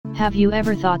Have you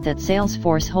ever thought that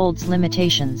Salesforce holds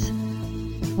limitations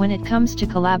when it comes to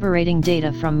collaborating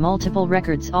data from multiple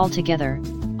records altogether,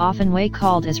 often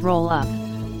called as Rollup?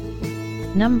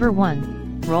 Number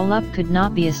 1. Rollup could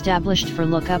not be established for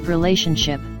lookup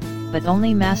relationship, but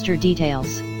only master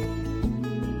details.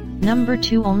 Number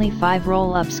 2. Only 5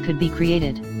 rollups could be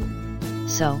created.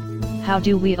 So, how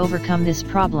do we overcome this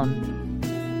problem?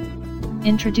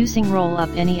 Introducing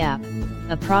Rollup Any App,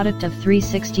 a product of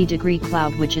 360-degree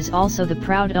Cloud, which is also the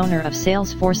proud owner of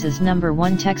Salesforce's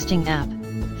 #1 texting app,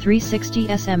 360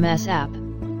 SMS app.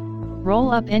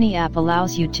 Rollup Any App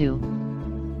allows you to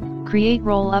create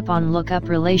rollup on lookup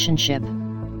relationship,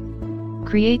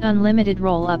 create unlimited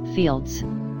rollup fields,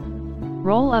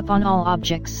 rollup on all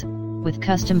objects, with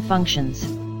custom functions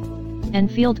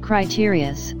and field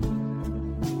criterias,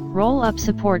 rollup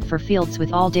support for fields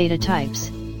with all data types,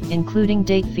 including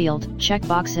date field,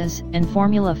 checkboxes, and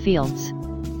formula fields.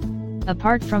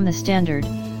 Apart from the standard,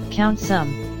 count sum,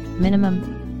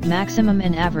 minimum, maximum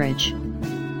and average.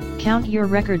 Count your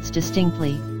records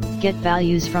distinctly, get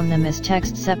values from them as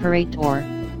text separate, or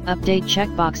update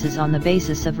checkboxes on the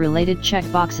basis of related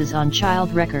checkboxes on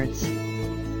child records.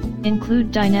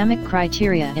 Include dynamic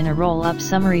criteria in a rollup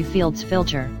summary fields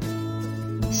filter.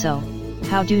 So,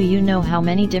 how do you know how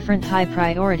many different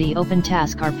high-priority open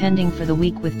tasks are pending for the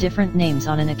week with different names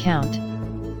on an account?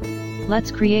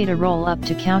 Let's create a rollup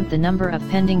to count the number of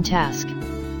pending tasks.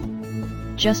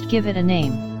 Just give it a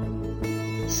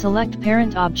name. Select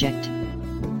Parent Object.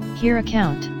 Here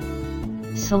Account.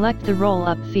 Select the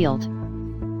rollup field.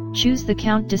 Choose the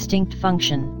Count Distinct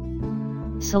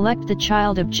function. Select the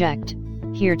Child Object,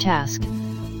 here Task.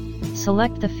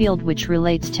 Select the field which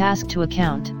relates task to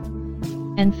account.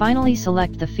 And finally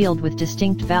select the field with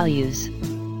distinct values.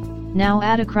 Now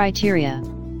add a criteria.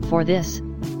 For this,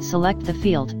 select the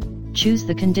field, choose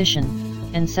the condition,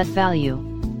 and set value.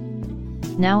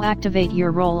 Now activate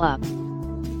your rollup.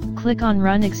 Click on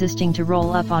Run Existing to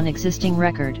roll up on existing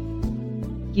record.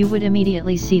 You would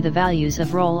immediately see the values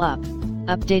of rollup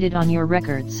updated on your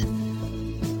records.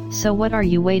 So what are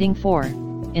you waiting for?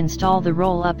 Install the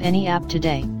Rollup Any app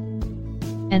today.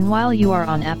 And while you are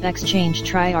on App Exchange,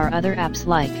 try our other apps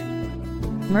like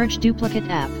Merge Duplicate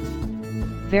app,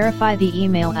 Verify the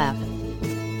Email app,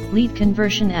 Lead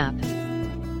Conversion app,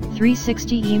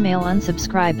 360 Email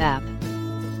Unsubscribe app,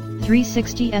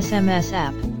 360 SMS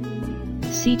app,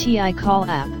 CTI Call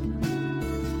app.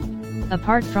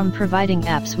 Apart from providing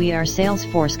apps, we are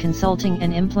Salesforce Consulting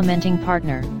and Implementing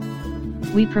Partner.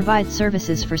 We provide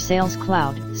services for Sales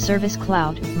Cloud, Service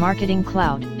Cloud, Marketing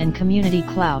Cloud, and Community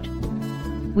Cloud.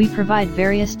 We provide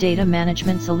various data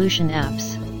management solution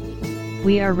apps.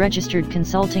 We are registered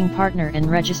consulting partner and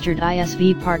registered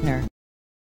ISV partner.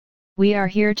 We are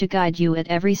here to guide you at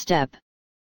every step.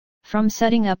 From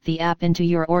setting up the app into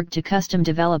your org to custom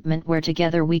development, where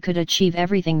together we could achieve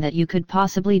everything that you could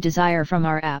possibly desire from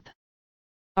our app.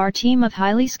 Our team of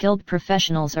highly skilled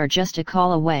professionals are just a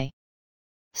call away.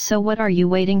 So what are you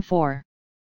waiting for?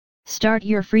 Start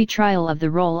your free trial of the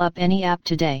Rollup Any app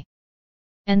today.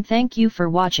 And thank you for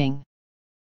watching.